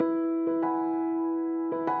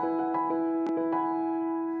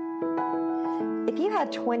If you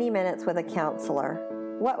had 20 minutes with a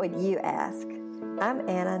counselor, what would you ask? I'm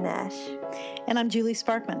Anna Nash. And I'm Julie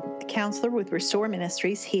Sparkman, the counselor with Restore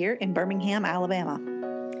Ministries here in Birmingham, Alabama.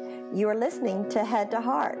 You are listening to Head to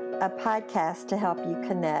Heart, a podcast to help you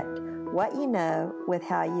connect what you know with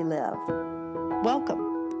how you live.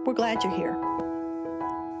 Welcome. We're glad you're here.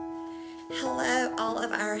 Hello, all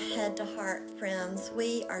of our Head to Heart friends.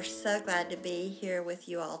 We are so glad to be here with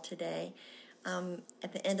you all today.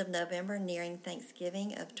 At the end of November, nearing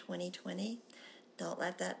Thanksgiving of 2020. Don't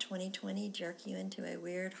let that 2020 jerk you into a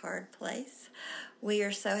weird, hard place. We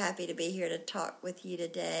are so happy to be here to talk with you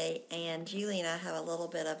today, and Julie and I have a little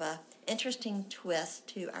bit of a interesting twist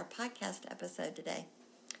to our podcast episode today.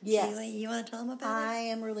 Yes. Julie, you want to tell them about it? I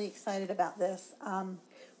am really excited about this.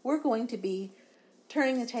 We're going to be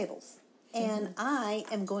turning the tables, and I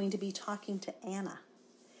am going to be talking to Anna,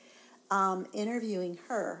 interviewing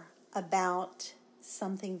her about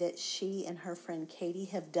something that she and her friend Katie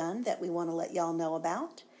have done that we want to let y'all know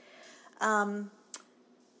about.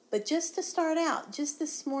 But just to start out, just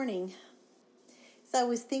this morning, as I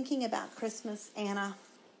was thinking about Christmas, Anna,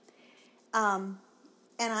 and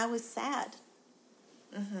I was sad.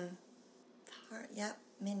 Yep,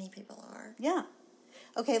 many people are. Yeah.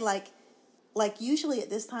 Okay, like usually at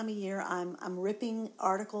this time of year, I'm ripping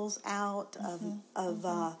articles out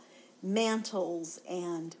of mantles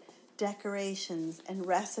and decorations and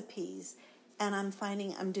recipes, and I'm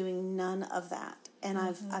finding I'm doing none of that, and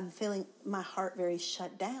I'm feeling my heart very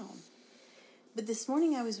shut down. But this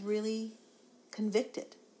morning I was really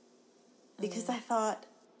convicted because I thought,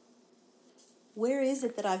 where is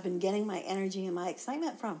it that I've been getting my energy and my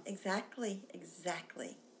excitement from? Exactly.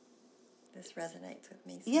 This resonates with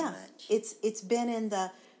me so much. It's been in the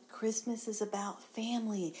Christmas is about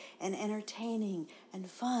family and entertaining and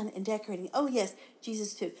fun and decorating. Oh yes,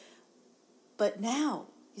 Jesus too. But now,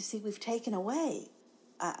 you see, we've taken away,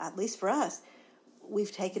 at least for us,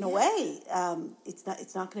 we've taken away.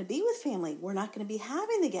 It's not going to be with family. We're not going to be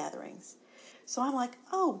having the gatherings. So I'm like,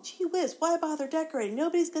 oh, gee whiz, why bother decorating?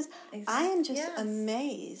 Nobody's going to... Exactly. I am just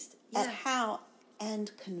amazed at how,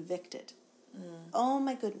 and convicted. Oh,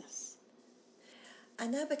 my goodness. I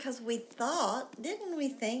know, because didn't we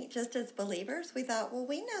think, just as believers, we thought, well,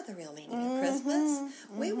 we know the real meaning of Christmas.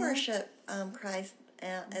 We worship Christ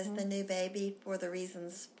as the new baby for the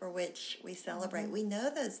reasons for which we celebrate. We know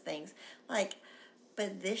those things. But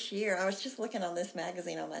this year, I was just looking on this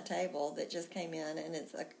magazine on my table that just came in, and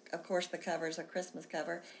it's, of course, the cover is a Christmas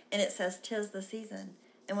cover, and it says, "'Tis the season."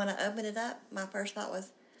 And when I opened it up, my first thought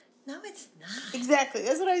was, no, it's not. Exactly.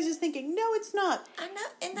 That's what I was just thinking. No, it's not. I know,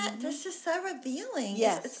 and that's just so revealing.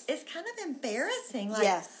 Yes. It's kind of embarrassing.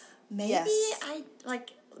 Yes. Maybe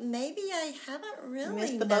I haven't really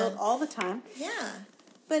missed the boat all the time. Yeah.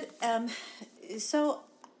 But so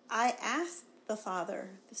I asked the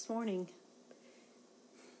Father this morning,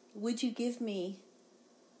 would you give me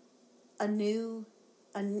a new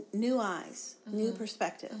eyes, new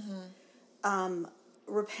perspective,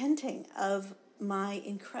 repenting of my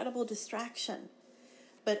incredible distraction.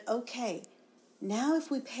 But okay, now if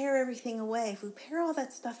we pare everything away, if we pare all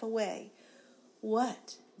that stuff away,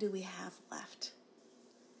 what do we have left?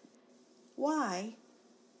 Why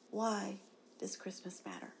does Christmas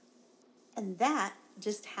matter? And that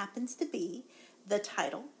just happens to be the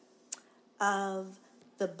title of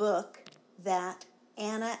the book that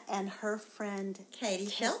Anna and her friend Katie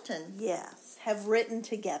Shelton, have written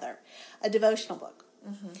together, a devotional book,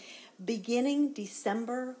 beginning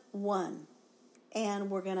December 1. And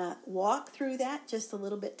we're going to walk through that just a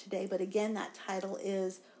little bit today. But again, that title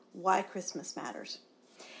is Why Christmas Matters.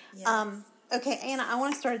 Yes. Okay, Anna, I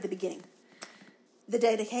want to start at the beginning. The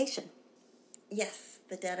dedication. Yes,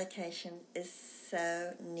 the dedication is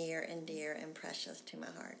so near and dear and precious to my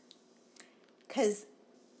heart. Because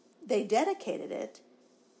they dedicated it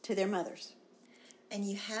to their mothers. And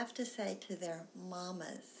you have to say to their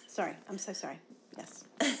mamas. Sorry, I'm so sorry. Yes.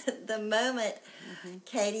 The moment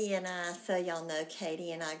Katie and I, so y'all know,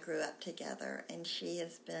 Katie and I grew up together, and she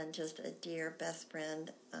has been just a dear best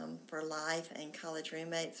friend for life and college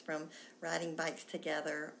roommates, from riding bikes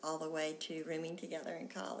together all the way to rooming together in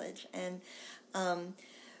college. And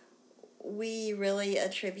we really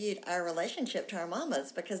attribute our relationship to our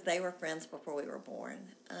mamas because they were friends before we were born.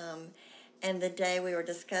 And the day we were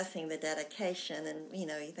discussing the dedication, and,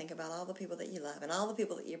 you think about all the people that you love and all the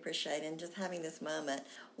people that you appreciate, and just having this moment,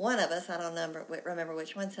 one of us, I don't remember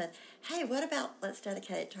which one, said, hey, what about let's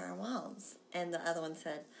dedicate it to our moms? And the other one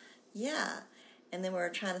said, yeah. And then we were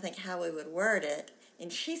trying to think how we would word it,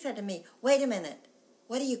 and she said to me, wait a minute,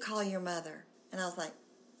 what do you call your mother? And I was like,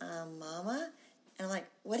 Mama? And I'm like,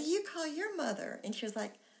 what do you call your mother? And she was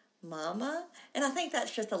like, Mama. And I think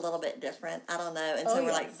that's just a little bit different. I don't know. And so Oh, we're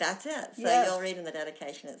yes. like, that's it. So Yes. you'll read in the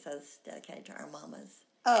dedication, it says dedicated to our mamas.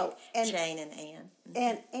 Oh, and Jane and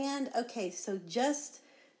Anne. and okay, so just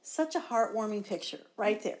such a heartwarming picture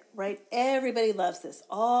right there, right? Everybody loves this.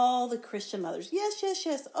 All the Christian mothers. Yes, yes,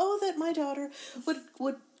 yes. Oh, that my daughter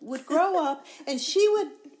would grow up and she would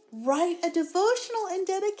write a devotional and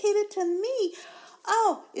dedicate it to me.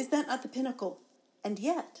 Oh, is that not the pinnacle? And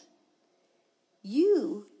yet,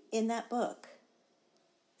 you in that book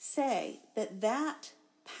say that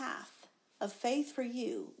path of faith for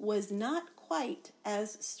you was not quite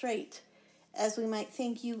as straight as we might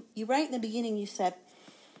think. You right in the beginning, you said,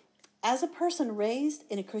 as a person raised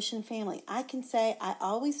in a Christian family, I can say I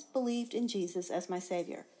always believed in Jesus as my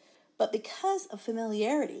Savior. But because of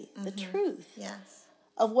familiarity, the truth Yes.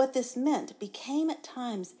 of what this meant became at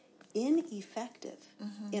times ineffective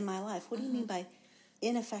in my life. What do you mean by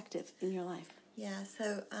ineffective in your life? Yeah,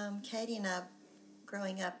 so Katie and I,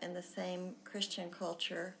 growing up in the same Christian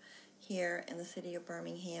culture here in the city of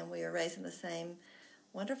Birmingham, we were raised in the same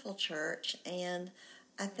wonderful church, and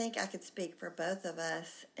I think I could speak for both of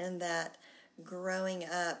us in that growing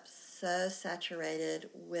up so saturated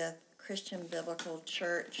with Christian biblical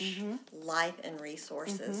church life and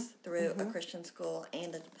resources through a Christian school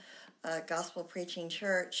and a gospel preaching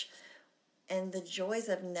church, and the joys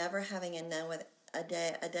of never having known with a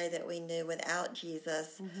day that we knew without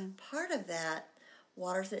Jesus, part of that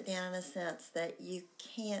waters it down in a sense that you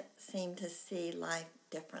can't seem to see life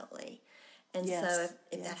differently. And Yes, so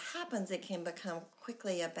if that happens, it can become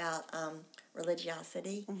quickly about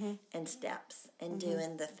religiosity and steps and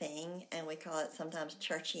doing the thing, and we call it sometimes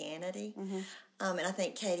churchianity. And I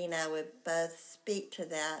think Katie and I would both speak to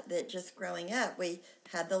that just growing up, we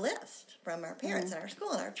had the list from our parents and our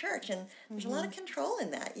school and our church, and there's a lot of control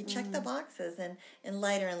in that. You check the boxes, and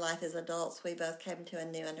later in life as adults, we both came to a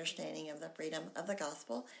new understanding of the freedom of the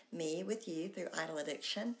gospel, me with you through Idol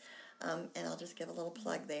Addiction. And I'll just give a little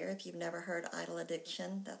plug there. If you've never heard Idol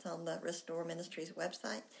Addiction, that's on the Restore Ministries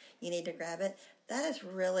website. You need to grab it. That is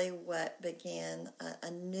really what began a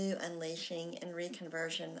new unleashing and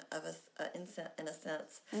reconversion of us, in a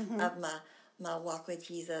sense, of my walk with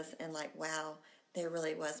Jesus. And like, wow, there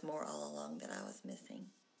really was more all along that I was missing.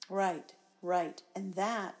 Right. And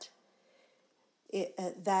that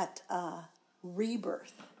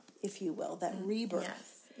rebirth, if you will, that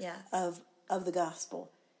rebirth Yes. of the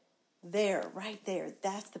gospel. Right there,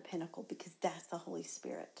 that's the pinnacle, because that's the Holy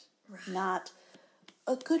Spirit. Right. Not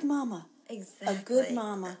a good mama. Exactly. A good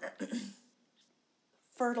mama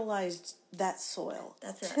fertilized that soil,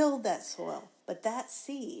 That's it. tilled that soil, but that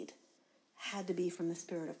seed had to be from the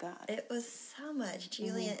Spirit of God. It was so much,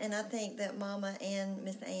 Julian, and I think that Mama and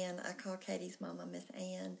Miss Ann, I call Katie's mama Miss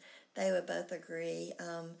Ann, they would both agree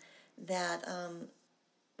that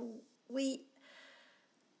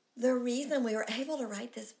the reason we were able to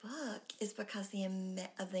write this book is because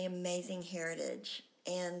of the amazing heritage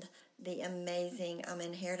and the amazing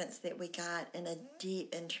inheritance that we got in a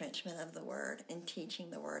deep entrenchment of the Word and teaching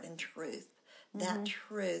the Word and truth. That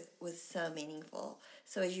truth was so meaningful.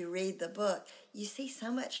 So as you read the book, you see so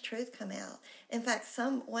much truth come out. In fact,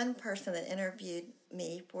 one person that interviewed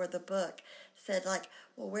me for the book said, like,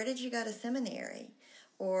 well, where did you go to seminary?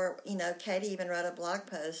 Or, Katie even wrote a blog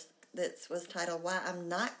post that was titled, Why I'm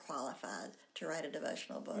Not Qualified to Write a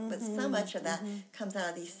Devotional Book. But so much of that comes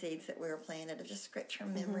out of these seeds that we were planted of just scripture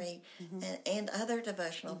memory and other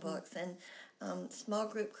devotional books and small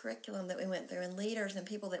group curriculum that we went through, and leaders and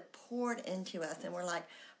people that poured into us and were like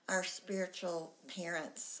our spiritual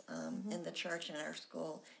parents in the church and our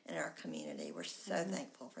school and our community. We're so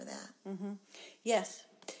thankful for that. Yes,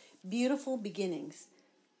 beautiful beginnings,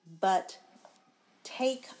 but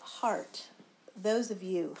take heart, those of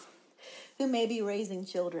you who may be raising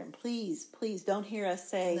children, please don't hear us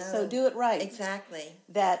say, No, so do it right. Exactly.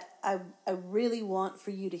 That I really want for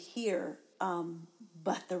you to hear,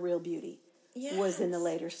 but the real beauty was in the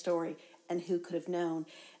later story, and who could have known.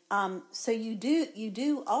 So you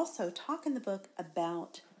do also talk in the book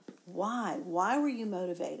about why were you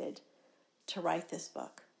motivated to write this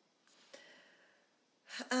book?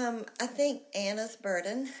 I think Anna's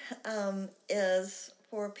burden is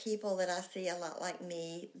for people that I see a lot like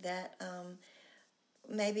me that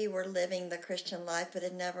maybe were living the Christian life but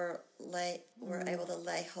had never were able to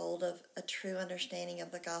lay hold of a true understanding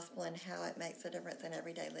of the gospel and how it makes a difference in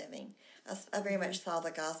everyday living. I very much saw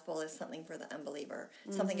the gospel as something for the unbeliever,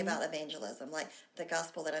 something about evangelism, like the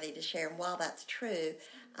gospel that I need to share. And while that's true,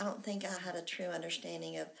 I don't think I had a true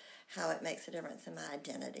understanding of how it makes a difference in my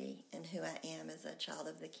identity and who I am as a child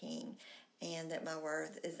of the King, and that my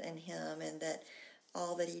worth is in Him, and that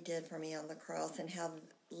all that he did for me on the cross and how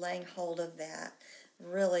laying hold of that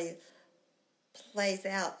really plays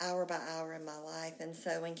out hour by hour in my life. And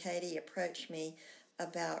so when Katie approached me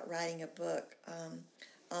about writing a book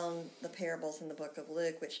on the parables in the book of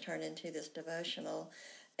Luke, which turned into this devotional,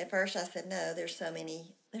 at first I said, no, there's so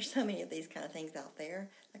many of these kind of things out there.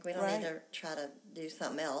 Like, we don't need to try to do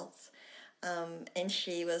something else. And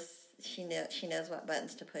she knows what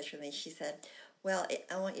buttons to push with me. She said, well,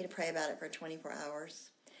 I want you to pray about it for 24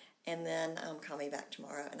 hours. And then call me back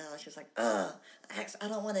tomorrow. And I was just like, I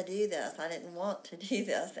don't want to do this. I didn't want to do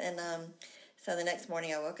this. And so the next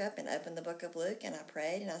morning I woke up and opened the book of Luke, and I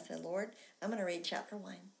prayed, and I said, Lord, I'm going to read chapter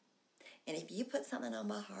 1. And if you put something on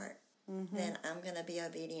my heart, then I'm going to be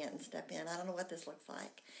obedient and step in. I don't know what this looks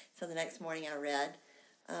like. So the next morning I read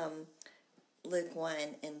Luke 1,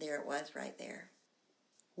 and there it was right there.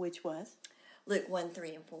 Which was? Luke 1,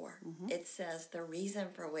 3, and 4. It says the reason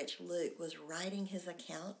for which Luke was writing his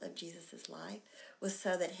account of Jesus' life was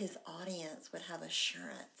so that his audience would have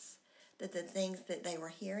assurance that the things that they were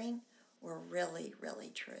hearing were really,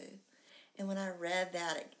 really true. And when I read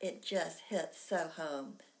that, it just hit so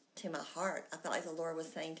home to my heart. I felt like the Lord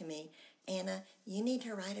was saying to me, Anna, you need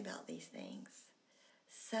to write about these things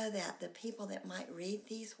so that the people that might read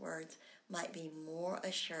these words might be more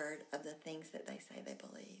assured of the things that they say they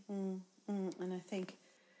believe. And I think,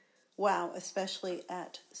 wow, especially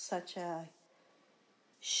at such a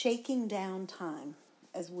shaking down time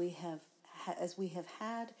as we have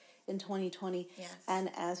had in 2020, yes, and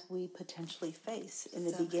as we potentially face in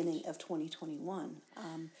the beginning of 2021.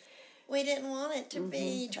 We didn't want it to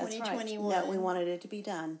be 2021. Right. No, we wanted it to be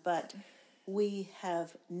done, but we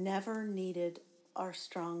have never needed our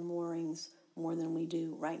strong moorings more than we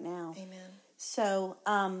do right now. Amen. So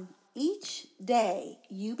each day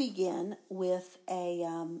you begin with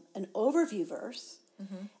an overview verse,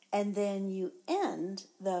 and then you end,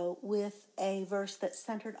 though, with a verse that's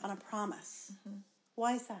centered on a promise.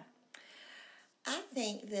 Why is that? I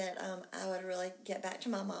think that I would really get back to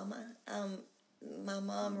my mama. My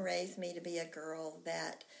mom raised me to be a girl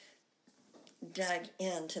that dug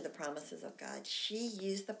into the promises of God. She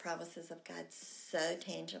used the promises of God so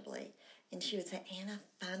tangibly. And she would say, Anna,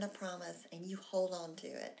 find a promise and you hold on to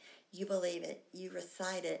it. You believe it. You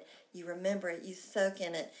recite it. You remember it. You soak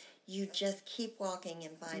in it. You just keep walking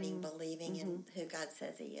and fighting, believing in who God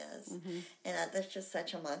says he is. And that's just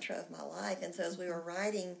such a mantra of my life. And so as we were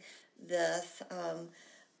writing this,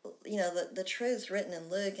 the truths written in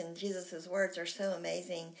Luke and Jesus' words are so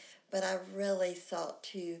amazing, but I really sought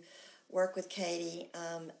to work with Katie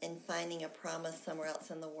in finding a promise somewhere else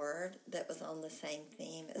in the Word that was on the same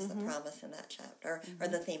theme as the promise in that chapter, or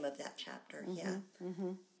the theme of that chapter, yeah.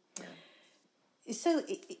 So,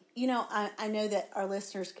 I know that our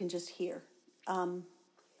listeners can just hear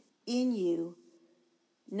in you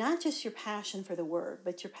not just your passion for the Word,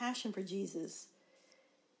 but your passion for Jesus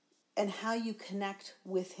and how you connect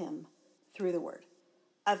with him through the Word.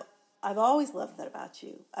 I've always loved that about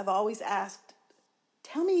you. I've always asked,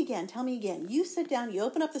 tell me again. You sit down, you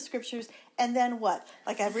open up the scriptures, and then what?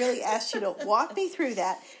 Like, I've really asked you to walk me through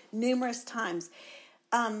that numerous times.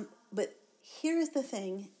 But here is the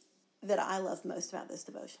thing that I love most about this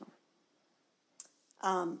devotional.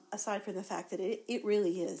 Aside from the fact that it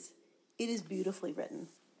really is. It is beautifully written.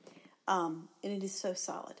 And it is so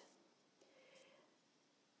solid.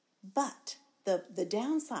 But the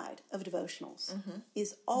downside of devotionals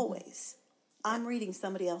is always, I'm reading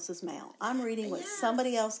somebody else's mail. I'm reading what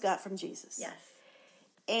somebody else got from Jesus. Yes.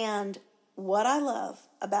 And what I love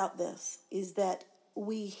about this is that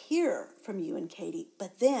we hear from you and Katie,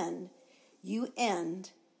 but then you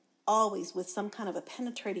end always with some kind of a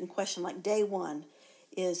penetrating question, like day one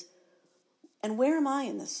is, and where am I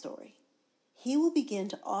in this story? He will begin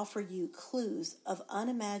to offer you clues of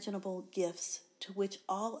unimaginable gifts to which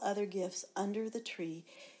all other gifts under the tree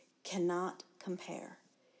cannot compare.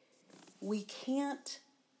 We can't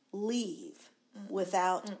leave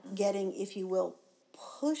without getting, if you will,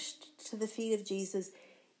 pushed to the feet of Jesus,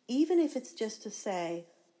 even if it's just to say,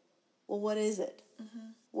 well, what is it?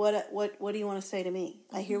 What do you want to say to me?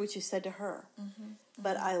 I hear what you said to her.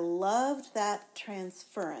 But I loved that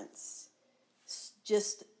transference,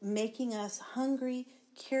 just making us hungry,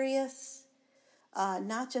 curious,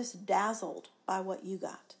 not just dazzled by what you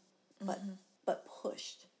got, but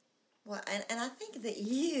pushed. Well, and I think that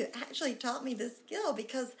you actually taught me this skill,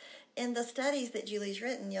 because in the studies that Julie's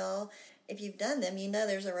written, y'all, if you've done them, you know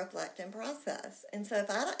there's a reflect and process. And so if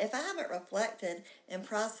I haven't reflected and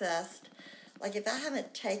processed, like if I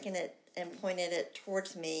haven't taken it and pointed it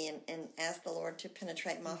towards me and asked the Lord to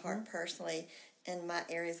penetrate my heart personally in my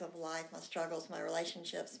areas of life, my struggles, my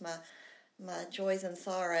relationships, my my joys and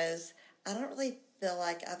sorrows, I don't really feel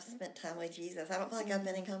like I've spent time with Jesus. I don't feel like I've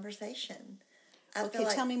been in conversation. I feel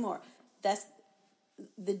like, tell me more. That's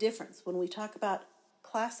the difference. When we talk about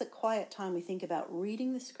classic quiet time, we think about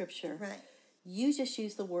reading the scripture. right. You just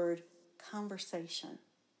use the word conversation.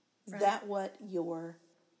 Is Right. that what your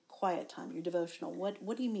quiet time, your devotional,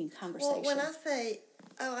 what do you mean conversation? Well, when I say,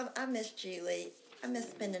 I miss Julie, I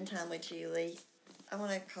miss spending time with Julie, I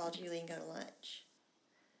want to call Julie and go to lunch.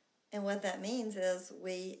 And what that means is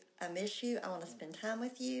I miss you, I want to spend time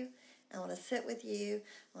with you, I want to sit with you,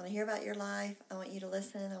 I want to hear about your life, I want you to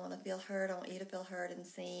listen, I want to feel heard, I want you to feel heard and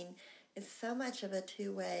seen. It's so much of a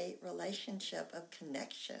two-way relationship of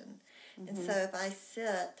connection. And so if I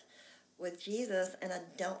sit with Jesus and I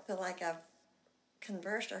don't feel like I've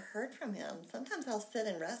conversed or heard from him, sometimes I'll sit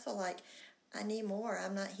and wrestle like, I need more.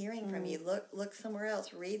 I'm not hearing from you. Look somewhere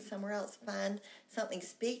else. Read somewhere else. Find something.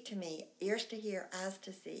 Speak to me. Ears to hear, eyes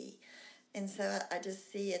to see. And so I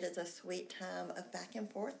just see it as a sweet time of back and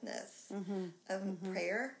forthness, of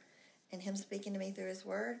prayer, and him speaking to me through his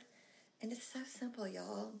word. And it's so simple,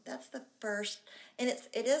 y'all. That's the first, and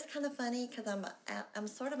it is kind of funny because I'm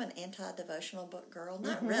sort of an anti-devotional book girl.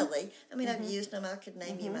 Not really. I mean, I've used them. I could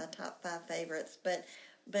name you my top 5 favorites, but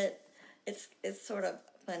it's sort of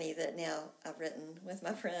funny that now I've written with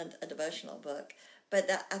my friend a devotional book. But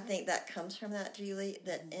I think that comes from that, Julie.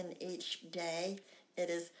 That in each day,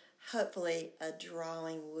 it is hopefully a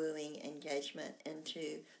drawing, wooing engagement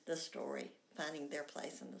into the story, finding their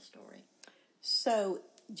place in the story. So,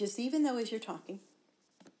 just even though as you're talking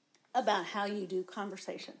about how you do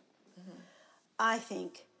conversation, I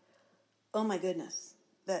think, oh my goodness,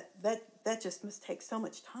 that just must take so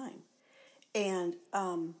much time. And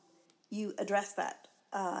you address that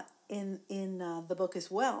in the book as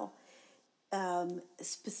well.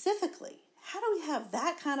 Specifically, how do we have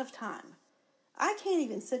that kind of time? I can't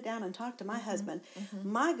even sit down and talk to my husband.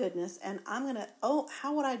 My goodness, and I'm going to,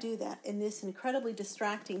 how would I do that in this incredibly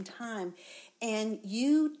distracting time? And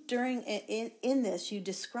you, in this, you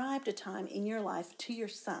described a time in your life to your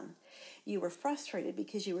son. You were frustrated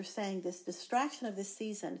because you were saying this distraction of this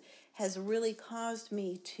season has really caused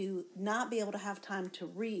me to not be able to have time to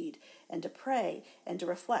read and to pray and to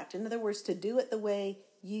reflect. In other words, to do it the way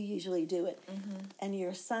you usually do it. And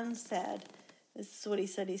your son said, this is what he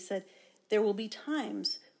said, there will be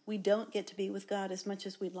times we don't get to be with God as much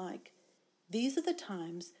as we'd like. These are the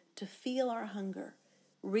times to feel our hunger,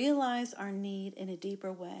 realize our need in a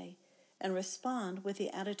deeper way, and respond with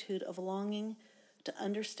the attitude of longing to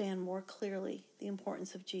understand more clearly the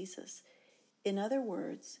importance of Jesus. In other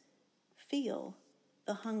words, feel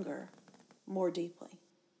the hunger more deeply.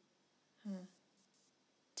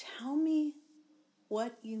 Tell me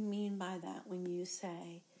what you mean by that when you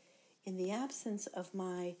say, in the absence of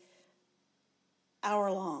my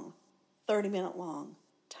hour-long, 30-minute-long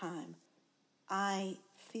time, I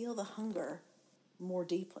feel the hunger more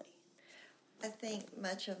deeply. I think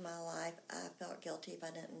much of my life I felt guilty if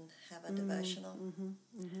I didn't have a devotional.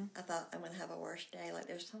 I thought I'm going to have a worse day. Like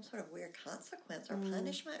there's some sort of weird consequence or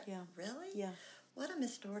punishment. Yeah. Really? Yeah. What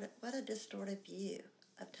a distorted view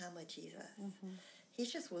of time with Jesus.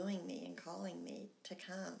 He's just wooing me and calling me to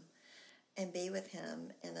come and be with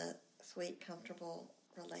him in a sweet, comfortable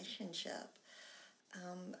relationship.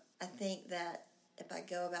 I think that if I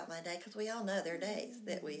go about my day, because we all know there are days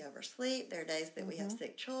that we oversleep, there are days that we have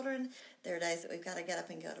sick children, there are days that we've got to get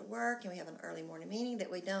up and go to work, and we have an early morning meeting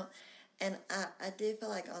that we don't. And I do feel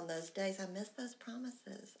like on those days, I miss those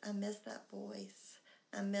promises. I miss that voice.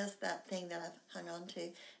 I miss that thing that I've hung on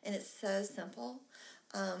to. And it's so simple.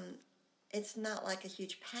 It's not like a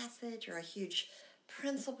huge passage or a huge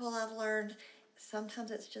principle I've learned.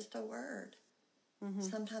 Sometimes it's just a word.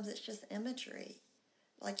 Sometimes it's just imagery.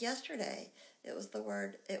 Like yesterday, it was the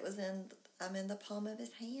word, I'm in the palm of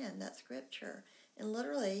his hand, that scripture. And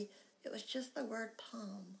literally, it was just the word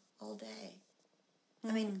palm all day.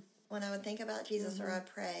 I mean, when I would think about Jesus or I'd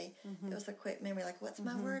pray, it was a quick memory, like, what's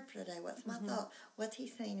my word for today? What's my thought? What's he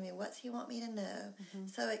saying to me? What's he want me to know?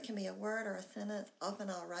 So it can be a word or a sentence.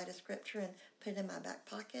 Often I'll write a scripture and put it in my back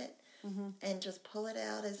pocket and just pull it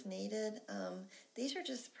out as needed. These are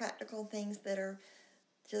just practical things that are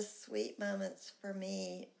just sweet moments for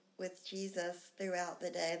me with Jesus throughout the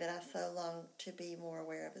day that I so long to be more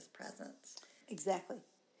aware of his presence. Exactly.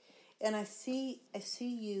 And I see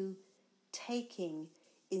you taking,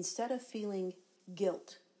 instead of feeling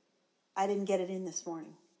guilt, I didn't get it in this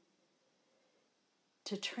morning,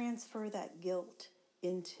 to transfer that guilt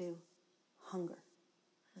into hunger.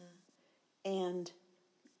 And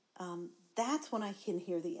that's when I can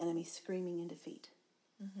hear the enemy screaming in defeat.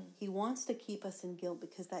 He wants to keep us in guilt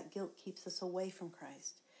because that guilt keeps us away from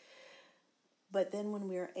Christ. But then when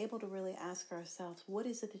we are able to really ask ourselves, what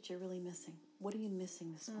is it that you're really missing? What are you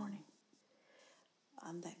missing this morning?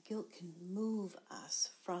 That guilt can move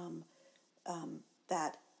us from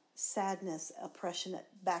that sadness, oppression that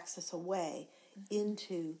backs us away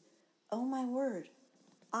into, oh my word,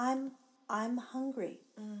 I'm hungry.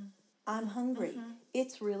 I'm hungry.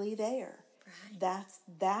 It's really there. Right.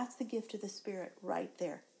 That's the gift of the Spirit right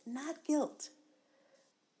there. Not guilt,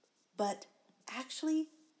 but actually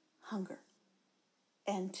hunger.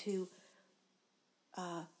 And to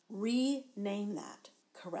rename that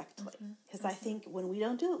correctly. Because I think when we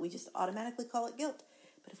don't do it, we just automatically call it guilt.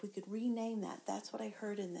 But if we could rename that, that's what I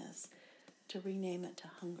heard in this, to rename it to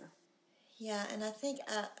hunger. Yeah, and I think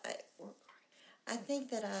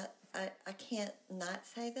that I can't not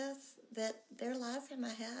say this, that there are lies in my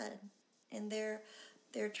head, and there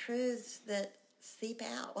are truths that seep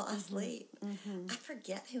out while I sleep. I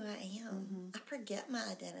forget who I am. I forget my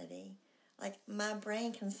identity. Like, my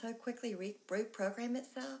brain can so quickly reprogram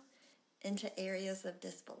itself into areas of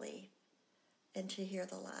disbelief and to hear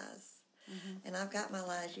the lies. And I've got my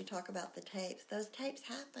lies. You talk about the tapes. Those tapes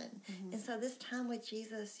happen. And so this time with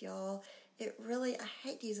Jesus, y'all, it really, I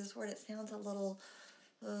hate to use this word. It sounds a little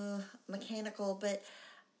mechanical, but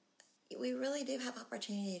we really do have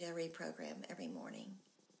opportunity to reprogram every morning.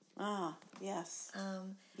 Ah, yes.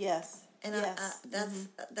 Yes. And yes.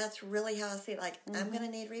 That's really how I see it. Like, I'm going to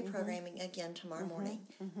need reprogramming again tomorrow morning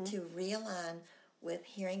to realign with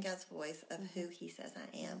hearing God's voice of who He says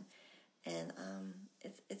I am. And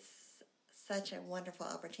it's such a wonderful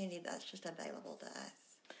opportunity that's just available to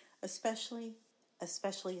us. Especially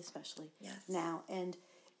Yes. now. And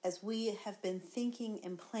as we have been thinking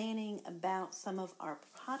and planning about some of our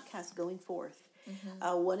podcasts going forth,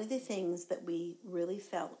 one of the things that we really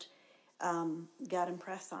felt God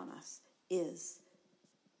impressed on us is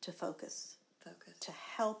to focus. To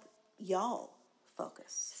help y'all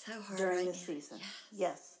focus So hard during right this now. season.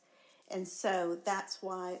 Yes. And so that's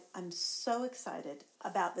why I'm so excited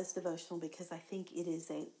about this devotional, because I think it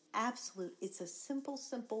is it's a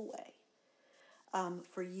simple way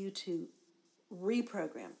for you to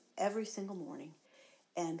reprogram every single morning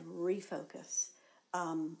and refocus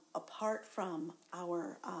apart from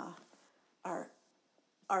our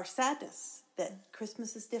sadness that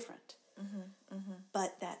Christmas is different.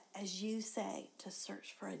 But that, as you say, to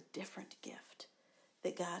search for a different gift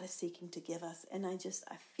that God is seeking to give us. And I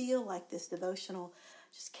feel like this devotional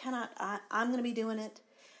just cannot, I'm going to be doing it.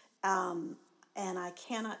 And I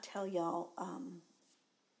cannot tell y'all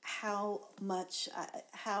how much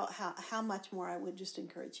more I would just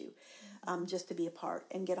encourage you just to be a part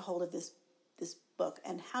and get a hold of this book.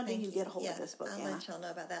 And how do you get a hold of this book, I'll Anna? let y'all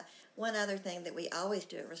know about that. One other thing that we always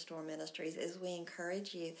do at Restore Ministries is we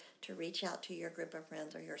encourage you to reach out to your group of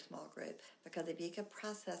friends or your small group, because if you could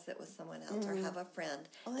process it with someone else or have a friend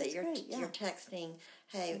that you're texting,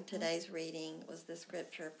 hey, today's reading was this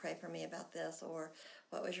scripture, pray for me about this, or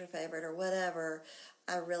what was your favorite, or whatever.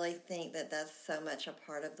 I really think that that's so much a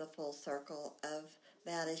part of the full circle of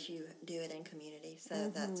that as you do it in community. So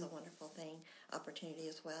that's a wonderful opportunity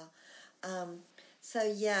as well. So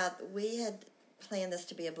yeah, we had planned this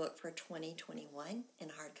to be a book for 2021 in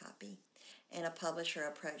hard copy. And a publisher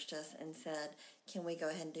approached us and said, can we go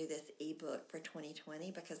ahead and do this ebook for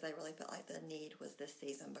 2020? Because they really felt like the need was this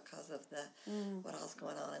season because of what all's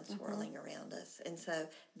going on and swirling around us. And so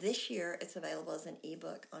this year it's available as an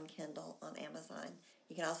ebook on Kindle on Amazon.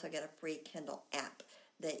 You can also get a free Kindle app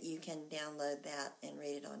that you can download that and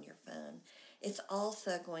read it on your phone. It's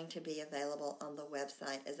also going to be available on the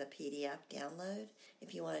website as a PDF download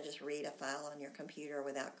if you want to just read a file on your computer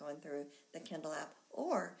without going through the Kindle app,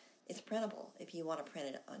 or it's printable if you want to print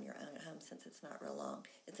it on your own at home since it's not real long.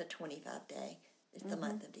 It's a 25-day. It's the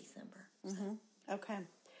month of December. So. Okay.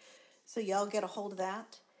 So y'all get a hold of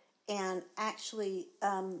that and actually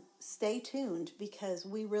stay tuned, because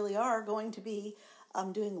we really are going to be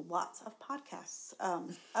doing lots of podcasts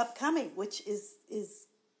upcoming, which is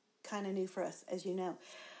kind of new for us, as you know.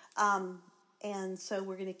 And so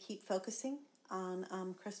we're going to keep focusing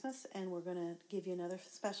on Christmas, and we're going to give you another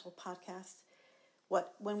special podcast.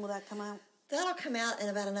 When will that come out? That'll come out in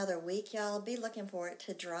about another week, y'all. Be looking for it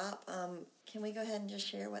to drop. Can we go ahead and just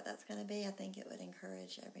share what that's going to be? I think it would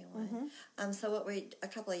encourage everyone. So a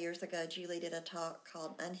couple of years ago, Julie did a talk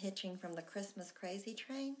called Unhitching from the Christmas Crazy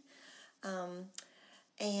Train.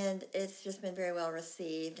 And it's just been very well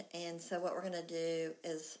received. And so what we're going to do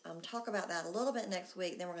is talk about that a little bit next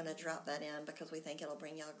week. Then we're going to drop that in because we think it'll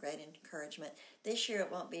bring y'all great encouragement. This year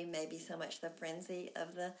it won't be maybe so much the frenzy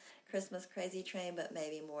of the Christmas Crazy Train, but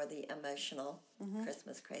maybe more the emotional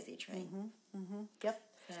Christmas Crazy Train. Yep.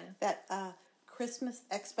 So. That Christmas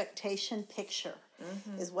expectation picture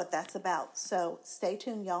is what that's about. So stay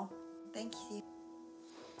tuned, y'all. Thank you.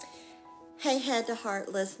 Hey, Head to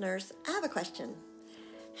Heart listeners, I have a question.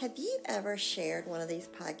 Have you ever shared one of these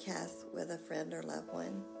podcasts with a friend or loved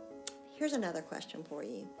one? Here's another question for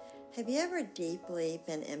you. Have you ever deeply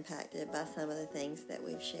been impacted by some of the things that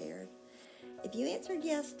we've shared? If you answered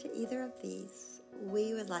yes to either of these,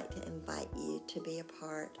 we would like to invite you to be a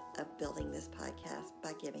part of building this podcast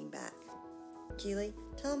by giving back. Julie,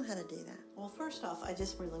 tell them how to do that. Well, first off, I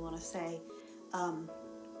just really want to say, I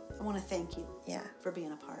want to thank you for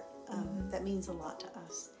being a part. That means a lot to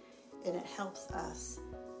us, and it helps us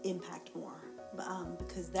impact more,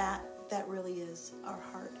 because that really is our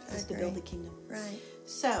heart, is to build the kingdom. Right.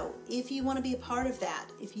 So if you want to be a part of that,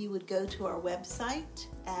 if you would go to our website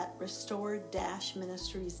at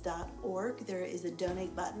restore-ministries.org, there is a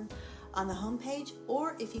donate button on the homepage,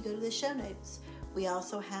 or if you go to the show notes, we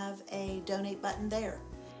also have a donate button there,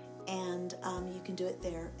 and you can do it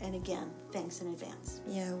there. And again, thanks in advance.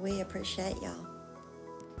 Yeah, we appreciate y'all.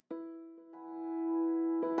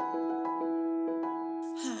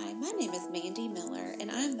 Hi, my name is Mandy Miller,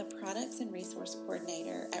 and I'm the Products and Resource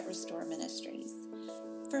Coordinator at Restore Ministries.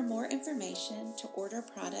 For more information, to order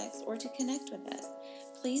products, or to connect with us,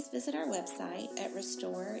 please visit our website at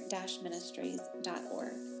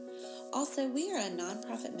restore-ministries.org. Also, we are a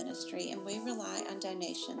nonprofit ministry, and we rely on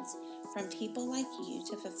donations from people like you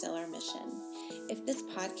to fulfill our mission. If this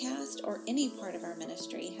podcast or any part of our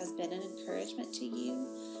ministry has been an encouragement to you,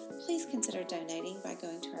 please consider donating by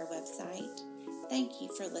going to our website. Thank you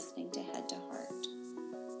for listening to Head to Heart.